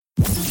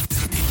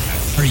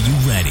Are you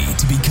ready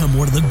to become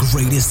one of the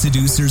greatest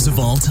seducers of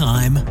all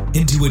time?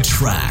 And to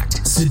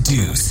attract,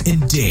 seduce,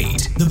 and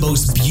date the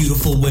most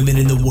beautiful women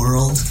in the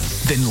world?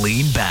 Then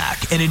lean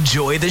back and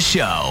enjoy the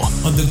show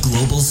on the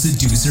Global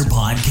Seducer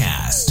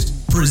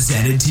Podcast,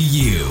 presented to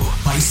you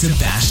by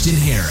Sebastian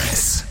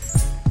Harris.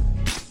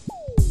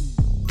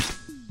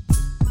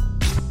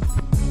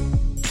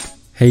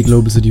 Hey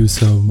Global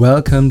Seducer,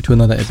 welcome to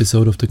another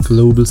episode of the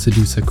Global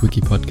Seducer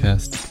Quickie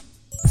Podcast.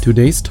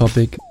 Today's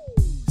topic: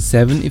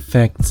 7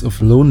 effects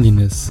of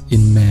loneliness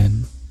in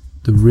men,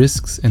 the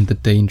risks and the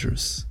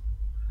dangers.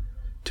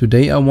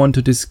 Today I want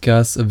to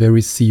discuss a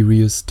very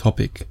serious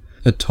topic,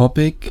 a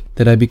topic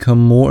that I become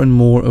more and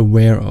more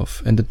aware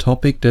of, and a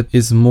topic that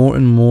is more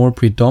and more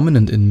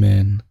predominant in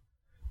men.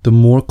 The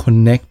more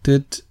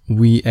connected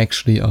we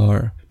actually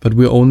are, but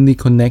we're only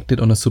connected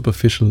on a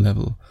superficial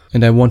level.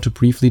 And I want to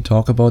briefly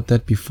talk about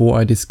that before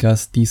I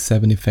discuss these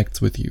 7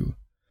 effects with you.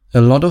 A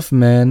lot of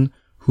men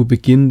who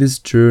begin this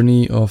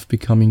journey of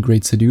becoming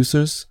great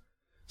seducers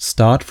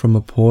start from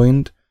a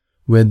point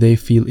where they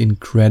feel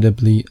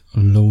incredibly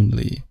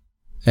lonely.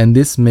 And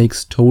this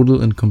makes total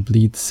and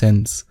complete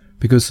sense,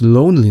 because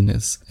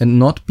loneliness and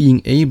not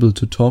being able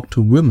to talk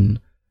to women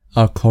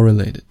are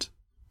correlated.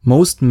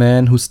 Most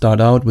men who start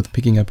out with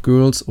picking up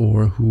girls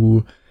or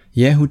who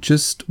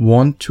just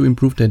want to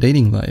improve their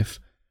dating life,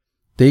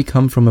 they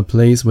come from a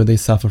place where they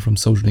suffer from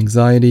social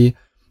anxiety,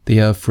 they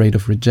are afraid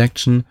of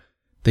rejection,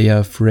 they are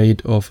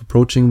afraid of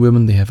approaching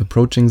women, they have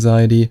approach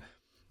anxiety,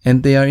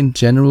 and they are in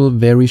general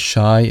very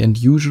shy and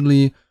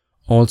usually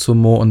also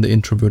more on the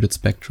introverted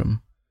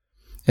spectrum.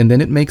 And then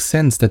it makes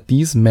sense that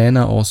these men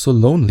are also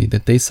lonely,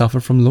 that they suffer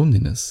from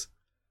loneliness.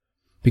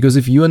 Because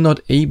if you are not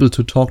able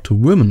to talk to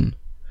women,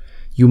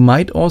 you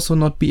might also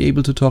not be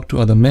able to talk to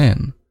other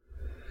men.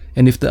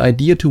 And if the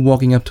idea to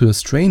walking up to a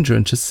stranger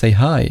and just say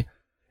hi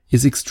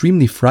is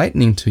extremely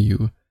frightening to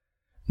you,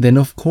 then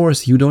of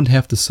course you don't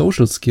have the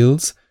social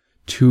skills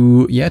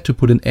to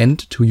put an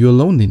end to your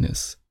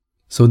loneliness.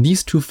 So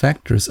these 2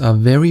 factors are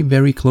very,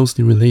 very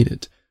closely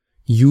related.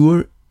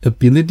 Your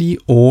ability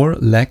or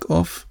lack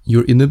of,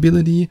 your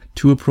inability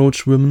to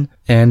approach women,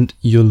 and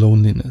your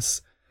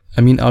loneliness.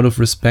 I mean, out of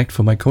respect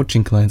for my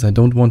coaching clients, I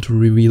don't want to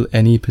reveal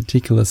any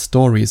particular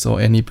stories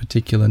or any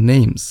particular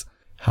names.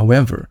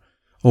 However,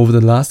 over the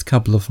last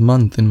couple of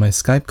months in my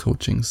Skype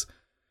coachings,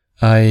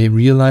 I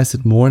realized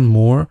that more and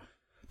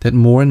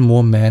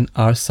more men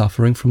are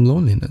suffering from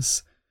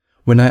loneliness.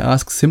 When I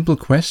ask simple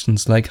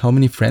questions like how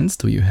many friends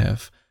do you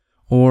have?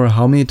 Or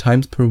how many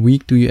times per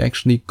week do you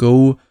actually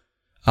go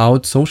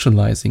out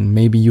socializing?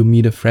 Maybe you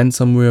meet a friend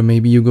somewhere,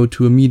 maybe you go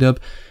to a meetup,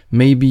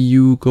 maybe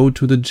you go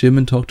to the gym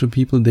and talk to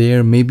people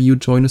there, maybe you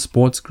join a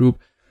sports group,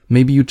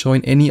 maybe you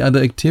join any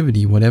other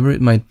activity, whatever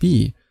it might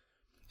be.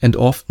 And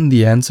often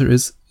the answer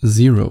is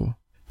 0.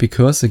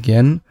 Because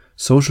again,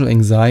 social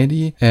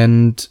anxiety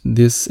and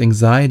this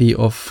anxiety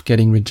of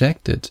getting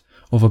rejected,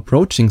 of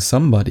approaching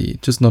somebody,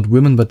 just not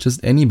women, but just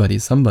anybody,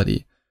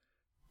 somebody,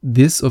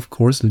 this of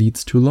course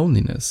leads to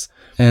loneliness.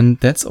 And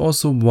that's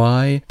also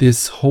why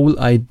this whole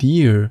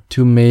idea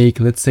to make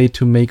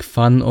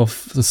fun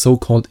of the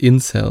so-called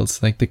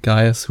incels, like the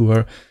guys who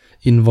are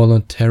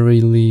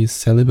involuntarily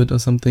celibate or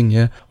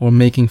something, or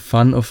making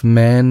fun of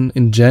men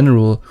in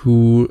general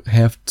who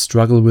have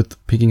struggled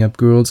with picking up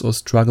girls or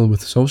struggle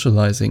with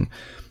socializing,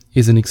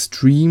 is an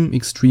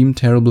extreme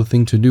terrible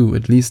thing to do,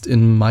 at least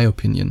in my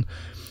opinion.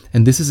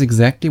 And this is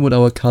exactly what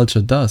our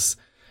culture does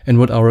and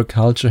what our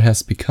culture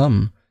has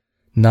become.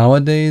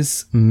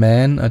 Nowadays,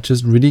 men are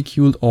just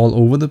ridiculed all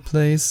over the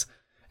place,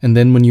 and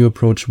then when you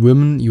approach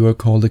women, you are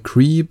called a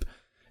creep,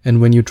 and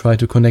when you try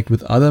to connect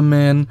with other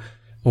men,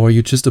 or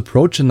you just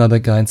approach another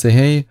guy and say,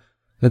 hey,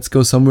 let's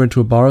go somewhere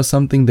to a bar or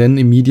something, then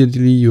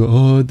immediately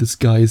this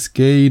guy is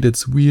gay,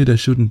 that's weird, I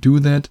shouldn't do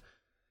that.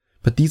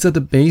 But these are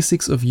the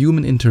basics of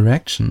human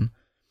interaction.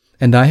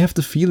 And I have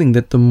the feeling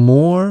that the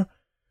more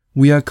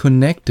we are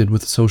connected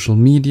with social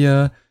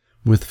media,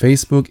 with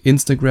Facebook,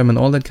 Instagram, and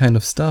all that kind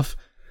of stuff,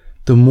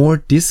 the more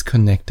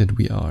disconnected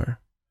we are.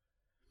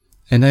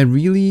 And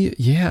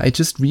I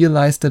just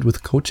realized that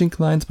with coaching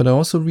clients, but I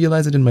also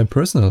realize it in my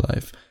personal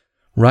life.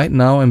 Right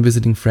now I'm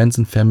visiting friends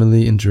and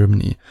family in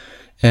Germany,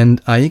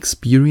 and I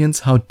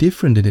experience how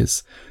different it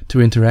is to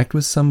interact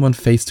with someone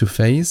face to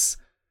face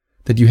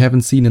that you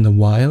haven't seen in a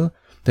while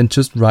than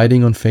just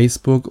writing on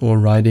Facebook or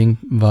writing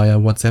via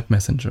WhatsApp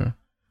Messenger.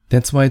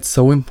 That's why it's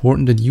so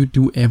important that you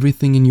do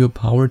everything in your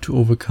power to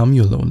overcome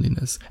your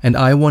loneliness. And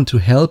I want to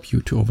help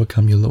you to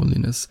overcome your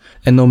loneliness.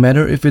 And no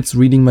matter if it's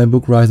reading my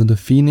book Rise of the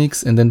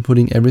Phoenix and then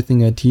putting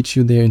everything I teach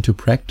you there into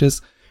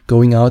practice,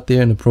 going out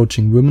there and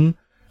approaching women,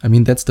 I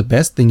mean, that's the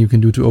best thing you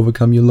can do to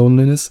overcome your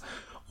loneliness.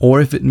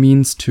 Or if it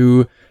means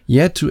to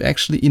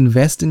actually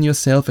invest in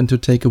yourself and to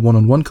take a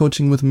one-on-one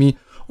coaching with me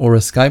or a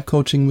Skype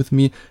coaching with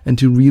me and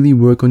to really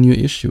work on your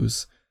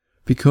issues.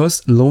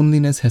 Because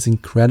loneliness has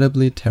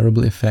incredibly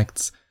terrible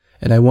effects.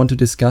 And I want to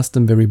discuss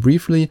them very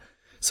briefly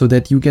so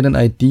that you get an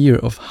idea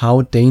of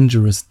how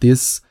dangerous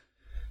this,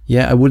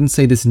 I wouldn't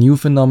say this new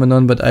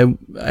phenomenon, but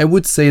I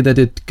would say that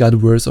it got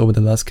worse over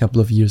the last couple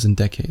of years and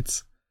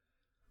decades.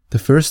 The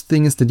first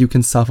thing is that you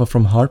can suffer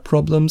from heart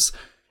problems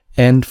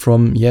and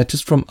from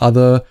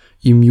other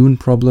immune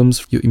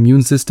problems. Your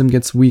immune system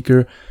gets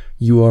weaker.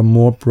 You are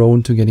more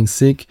prone to getting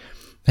sick.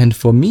 And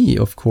for me,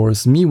 of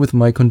course, me with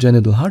my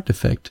congenital heart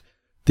defect,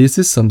 this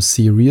is some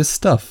serious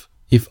stuff.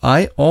 If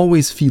I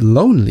always feel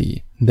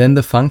lonely, then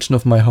the function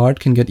of my heart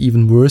can get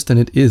even worse than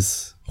it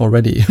is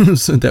already.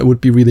 So that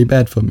would be really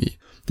bad for me.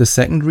 The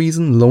second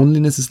reason,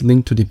 loneliness is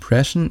linked to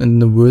depression and in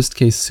the worst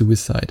case,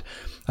 suicide.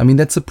 I mean,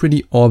 that's a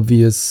pretty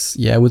obvious,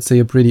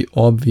 a pretty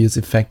obvious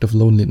effect of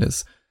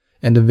loneliness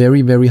and a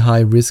very, very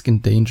high risk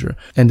and danger.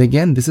 And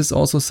again, this is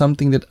also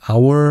something that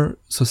our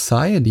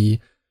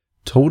society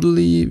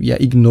totally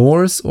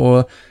ignores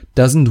or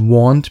doesn't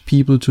want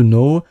people to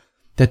know,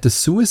 that the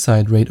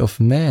suicide rate of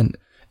men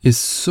is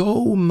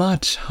so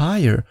much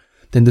higher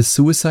than the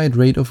suicide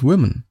rate of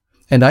women.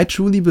 And I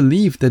truly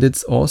believe that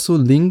it's also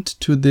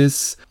linked to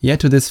this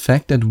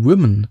fact that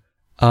women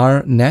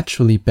are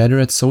naturally better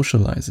at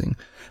socializing.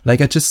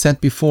 Like I just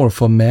said before,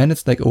 for men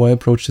it's like, oh, I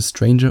approached a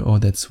stranger, oh,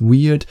 that's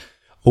weird.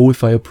 Oh,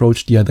 if I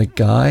approach the other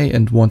guy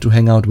and want to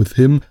hang out with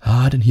him,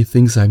 then he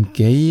thinks I'm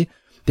gay.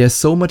 There's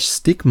so much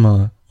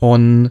stigma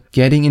on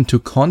getting into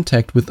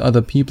contact with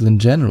other people in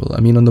general. I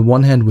mean, on the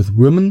one hand with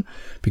women,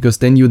 because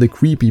then you're the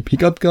creepy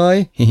pickup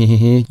guy.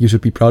 You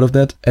should be proud of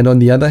that. And on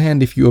the other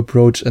hand, if you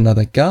approach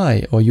another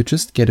guy or you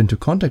just get into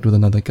contact with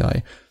another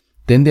guy,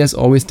 then there's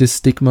always this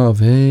stigma of,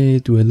 hey,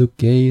 do I look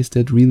gay? Is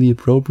that really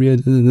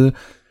appropriate?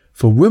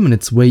 For women,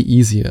 it's way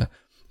easier.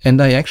 And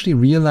I actually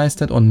realized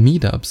that on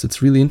meetups.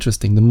 It's really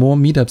interesting. The more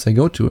meetups I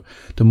go to,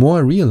 the more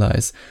I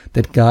realize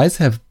that guys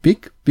have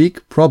big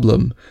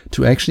problem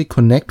to actually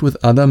connect with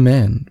other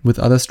men, with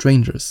other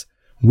strangers.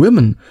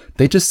 Women,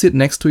 they just sit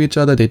next to each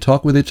other, they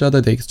talk with each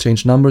other, they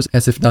exchange numbers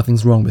as if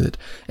nothing's wrong with it.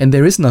 And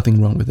there is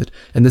nothing wrong with it.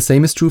 And the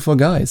same is true for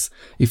guys.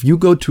 If you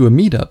go to a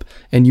meetup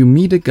and you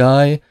meet a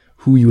guy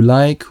who you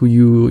like, who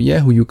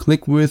you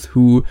click with,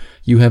 who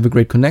you have a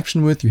great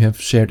connection with, you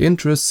have shared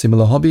interests,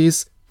 similar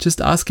hobbies, just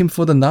ask him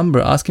for the number,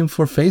 ask him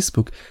for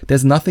Facebook.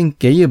 There's nothing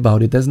gay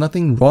about it. There's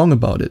nothing wrong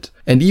about it.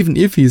 And even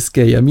if he's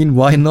gay, I mean,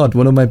 why not?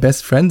 One of my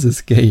best friends is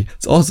gay.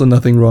 It's also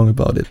nothing wrong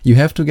about it. You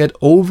have to get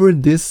over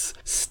this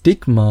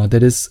stigma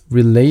that is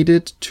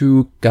related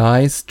to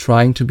guys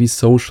trying to be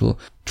social,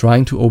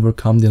 trying to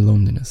overcome their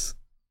loneliness.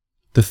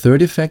 The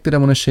third effect that I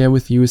want to share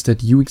with you is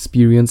that you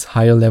experience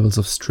higher levels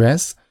of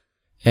stress.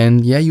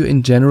 And you're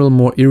in general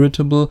more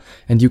irritable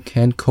and you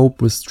can't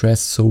cope with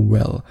stress so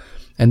well.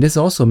 And this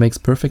also makes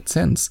perfect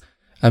sense.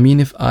 I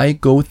mean, if I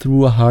go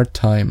through a hard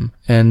time,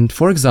 and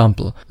for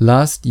example,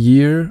 last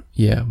year,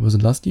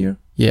 last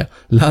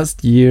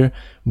year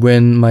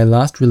when my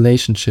last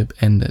relationship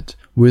ended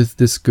with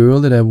this girl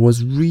that I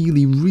was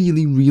really,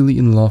 really, really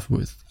in love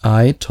with,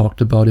 I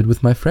talked about it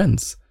with my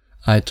friends.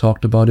 I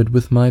talked about it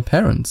with my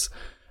parents.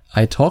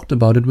 I talked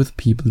about it with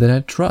people that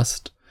I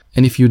trust.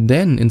 And if you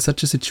then, in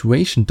such a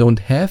situation, don't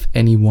have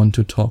anyone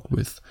to talk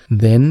with,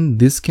 then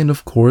this can,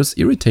 of course,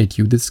 irritate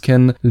you. This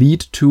can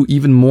lead to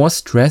even more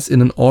stress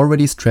in an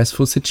already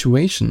stressful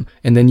situation,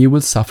 and then you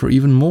will suffer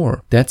even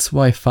more. That's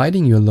why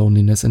fighting your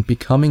loneliness and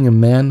becoming a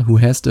man who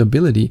has the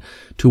ability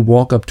to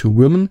walk up to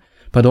women,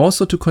 but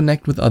also to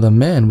connect with other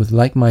men, with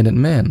like-minded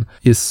men,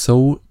 is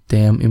so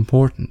damn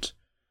important.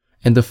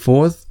 And the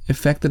fourth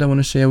effect that I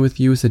want to share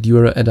with you is that you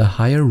are at a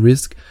higher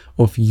risk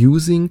of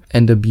using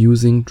and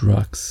abusing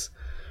drugs.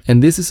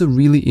 And this is a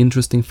really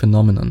interesting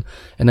phenomenon.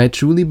 And I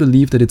truly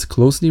believe that it's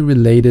closely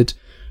related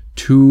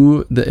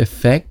to the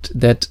effect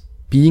that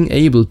being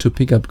able to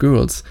pick up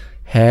girls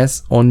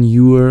has on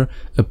your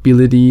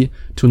ability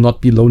to not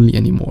be lonely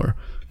anymore.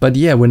 But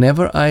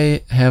whenever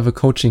I have a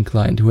coaching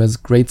client who has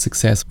great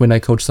success, when I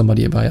coach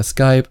somebody via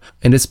Skype,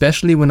 and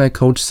especially when I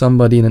coach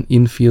somebody in an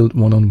in-field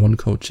one-on-one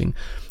coaching,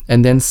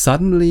 and then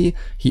suddenly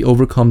he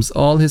overcomes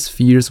all his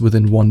fears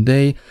within one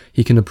day.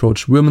 He can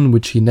approach women,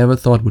 which he never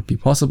thought would be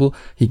possible.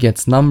 He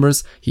gets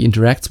numbers. He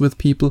interacts with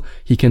people.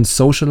 He can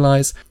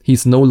socialize.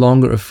 He's no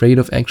longer afraid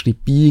of actually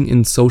being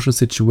in social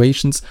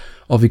situations,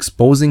 of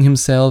exposing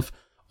himself,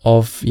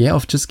 of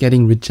just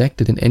getting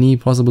rejected in any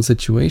possible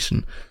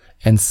situation.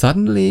 And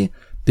suddenly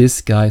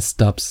this guy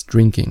stops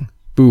drinking.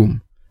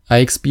 Boom. I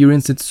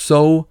experienced it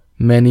so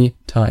many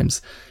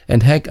times.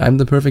 And heck, I'm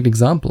the perfect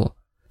example.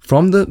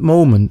 From the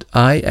moment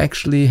I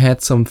actually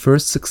had some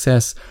first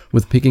success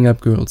with picking up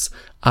girls,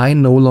 I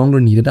no longer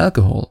needed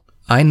alcohol.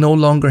 I no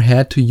longer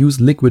had to use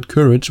liquid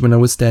courage when I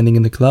was standing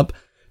in the club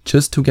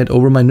just to get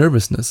over my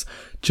nervousness,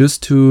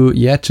 just to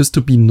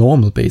be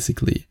normal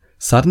basically.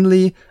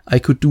 Suddenly, I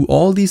could do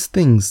all these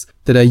things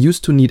that I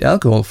used to need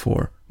alcohol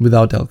for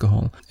without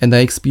alcohol. And I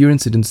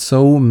experienced it in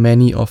so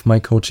many of my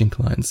coaching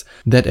clients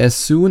that as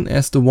soon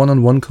as the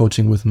one-on-one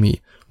coaching with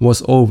me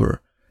was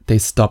over, they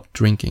stopped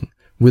drinking.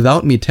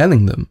 Without me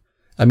telling them.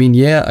 I mean,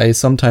 I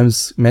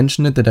sometimes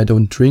mention it that I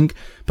don't drink,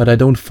 but I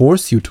don't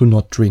force you to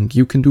not drink.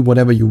 You can do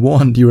whatever you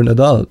want, you're an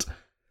adult.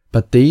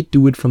 But they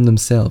do it from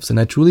themselves, and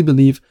I truly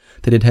believe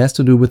that it has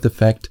to do with the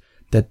fact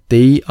that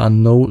they are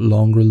no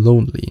longer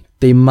lonely.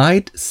 They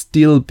might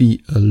still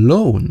be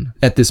alone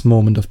at this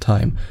moment of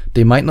time.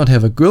 They might not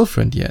have a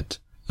girlfriend yet.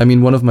 I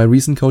mean, one of my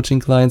recent coaching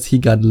clients, he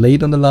got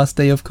laid on the last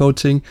day of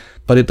coaching,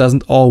 but it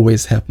doesn't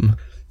always happen.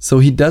 So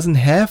he doesn't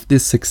have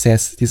this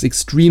success, this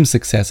extreme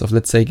success of,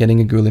 let's say, getting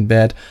a girl in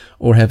bed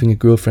or having a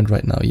girlfriend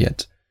right now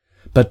yet.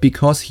 But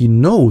because he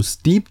knows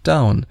deep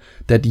down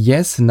that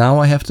yes, now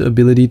I have the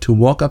ability to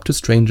walk up to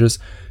strangers,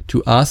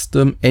 to ask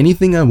them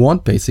anything I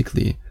want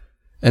basically,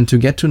 and to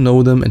get to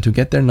know them and to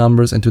get their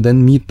numbers and to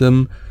then meet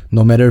them,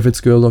 no matter if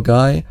it's girl or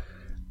guy,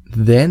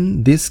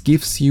 then this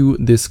gives you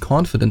this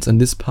confidence and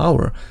this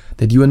power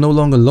that you are no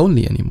longer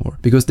lonely anymore.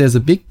 Because there's a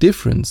big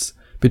difference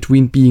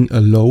between being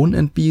alone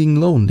and being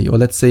lonely, or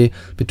let's say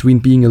between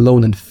being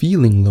alone and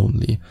feeling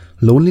lonely.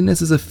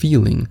 Loneliness is a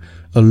feeling.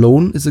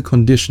 Alone is a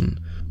condition.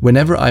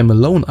 Whenever I'm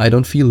alone, I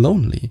don't feel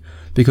lonely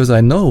because I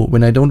know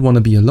when I don't want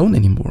to be alone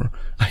anymore,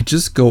 I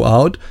just go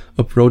out,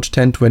 approach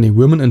 10, 20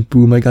 women and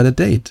boom, I got a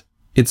date.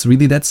 It's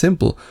really that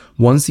simple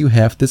once you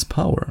have this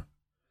power.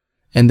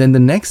 And then the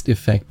next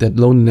effect that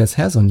loneliness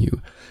has on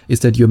you is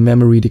that your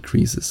memory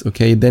decreases,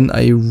 okay? Then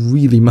I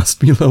really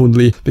must be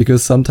lonely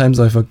because sometimes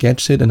I forget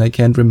shit and I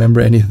can't remember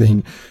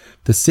anything.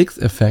 The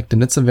sixth effect,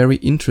 and that's a very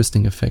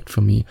interesting effect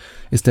for me,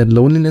 is that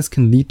loneliness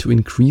can lead to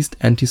increased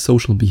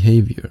antisocial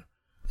behavior.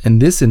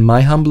 And this, in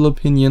my humble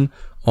opinion,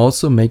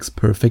 also makes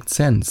perfect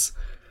sense.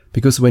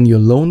 Because when you're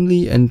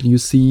lonely and you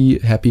see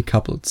happy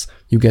couples,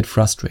 you get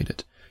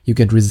frustrated, you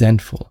get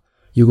resentful,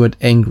 you get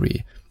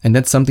angry. And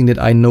that's something that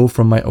I know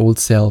from my old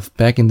self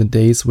back in the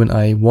days when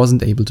I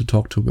wasn't able to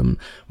talk to women,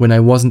 when I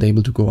wasn't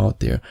able to go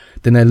out there.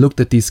 Then I looked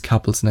at these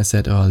couples and I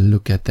said, oh,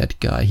 look at that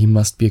guy. He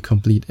must be a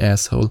complete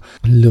asshole.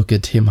 Look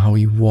at him, how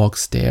he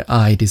walks there.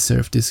 I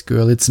deserve this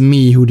girl. It's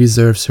me who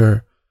deserves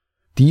her.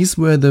 These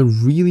were the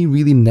really,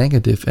 really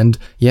negative and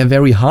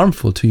very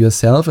harmful to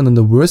yourself and in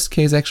the worst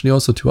case actually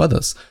also to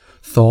others.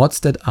 Thoughts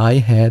that I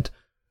had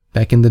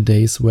back in the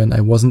days when I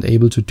wasn't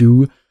able to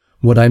do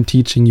what I'm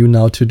teaching you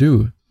now to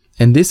do.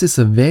 And this is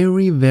a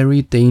very,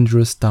 very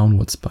dangerous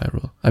downward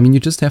spiral. I mean,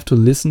 you just have to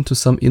listen to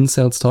some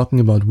incels talking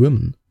about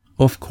women.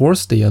 Of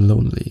course they are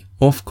lonely.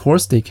 Of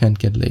course they can't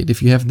get laid.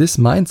 If you have this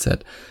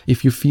mindset,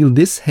 if you feel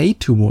this hate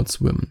towards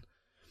women,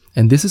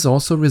 and this is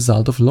also a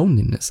result of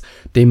loneliness.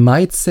 They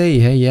might say,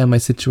 hey, yeah, my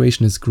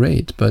situation is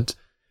great, but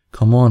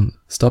come on,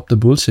 stop the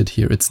bullshit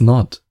here. It's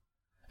not.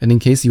 And in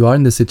case you are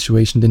in this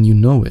situation, then you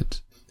know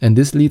it. And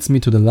this leads me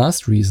to the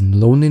last reason.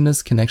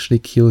 Loneliness can actually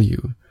kill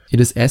you. It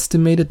is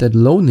estimated that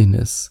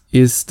loneliness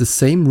is the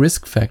same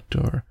risk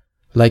factor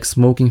like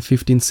smoking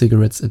 15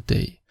 cigarettes a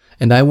day.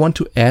 And I want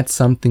to add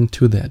something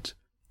to that.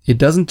 It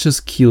doesn't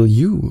just kill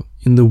you.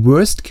 In the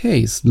worst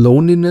case,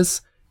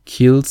 loneliness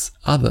kills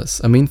others.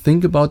 I mean,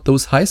 think about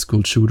those high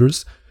school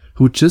shooters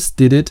who just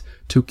did it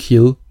to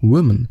kill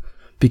women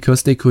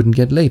because they couldn't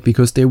get laid,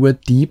 because they were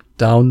deep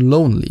down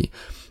lonely.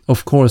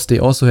 Of course, they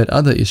also had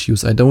other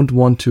issues. I don't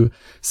want to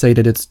say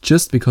that it's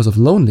just because of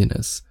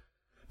loneliness.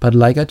 But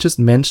like I just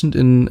mentioned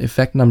in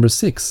effect number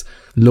 6,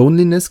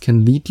 loneliness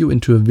can lead you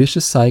into a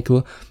vicious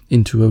cycle,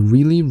 into a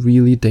really,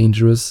 really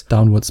dangerous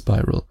downward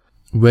spiral,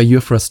 where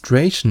your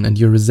frustration and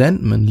your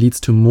resentment leads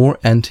to more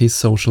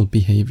antisocial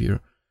behavior.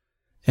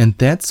 And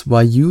that's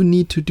why you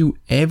need to do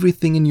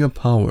everything in your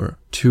power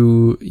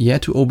to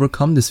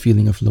overcome this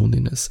feeling of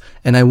loneliness.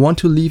 And I want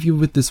to leave you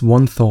with this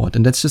one thought,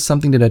 and that's just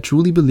something that I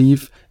truly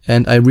believe,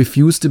 and I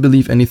refuse to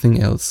believe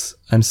anything else.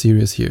 I'm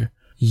serious here.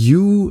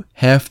 You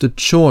have the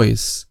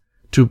choice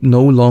to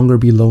no longer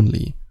be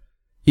lonely.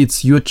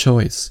 It's your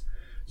choice.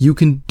 You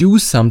can do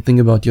something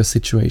about your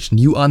situation.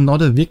 You are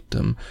not a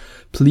victim.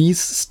 Please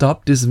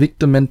stop this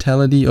victim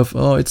mentality of,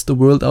 oh, it's the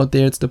world out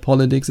there, it's the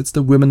politics, it's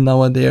the women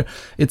now out there,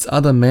 it's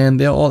other men,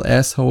 they're all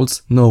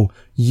assholes. No,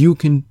 you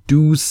can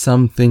do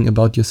something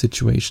about your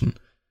situation.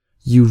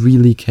 You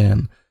really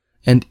can.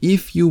 And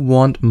if you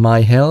want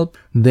my help,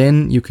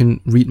 then you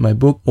can read my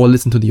book or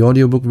listen to the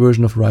audiobook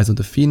version of Rise of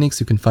the Phoenix.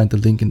 You can find the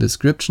link in the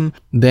description.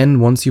 Then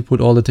once you put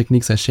all the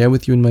techniques I share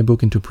with you in my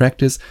book into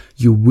practice,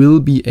 you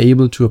will be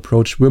able to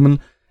approach women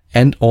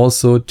and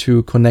also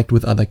to connect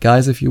with other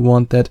guys if you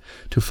want that,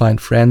 to find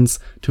friends,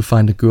 to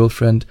find a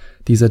girlfriend.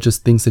 These are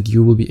just things that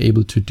you will be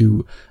able to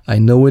do. I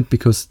know it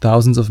because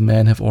thousands of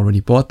men have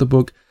already bought the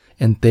book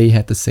and they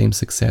had the same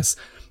success.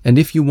 And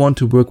if you want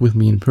to work with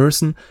me in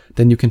person,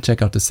 then you can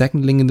check out the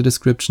second link in the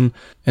description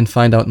and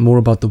find out more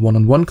about the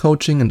one-on-one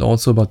coaching and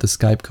also about the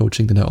Skype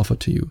coaching that I offer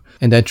to you.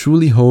 And I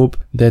truly hope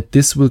that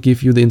this will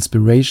give you the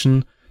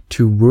inspiration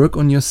to work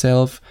on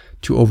yourself,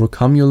 to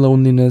overcome your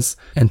loneliness,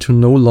 and to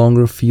no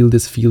longer feel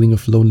this feeling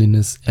of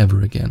loneliness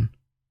ever again.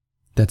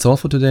 That's all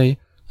for today.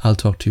 I'll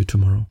talk to you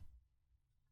tomorrow.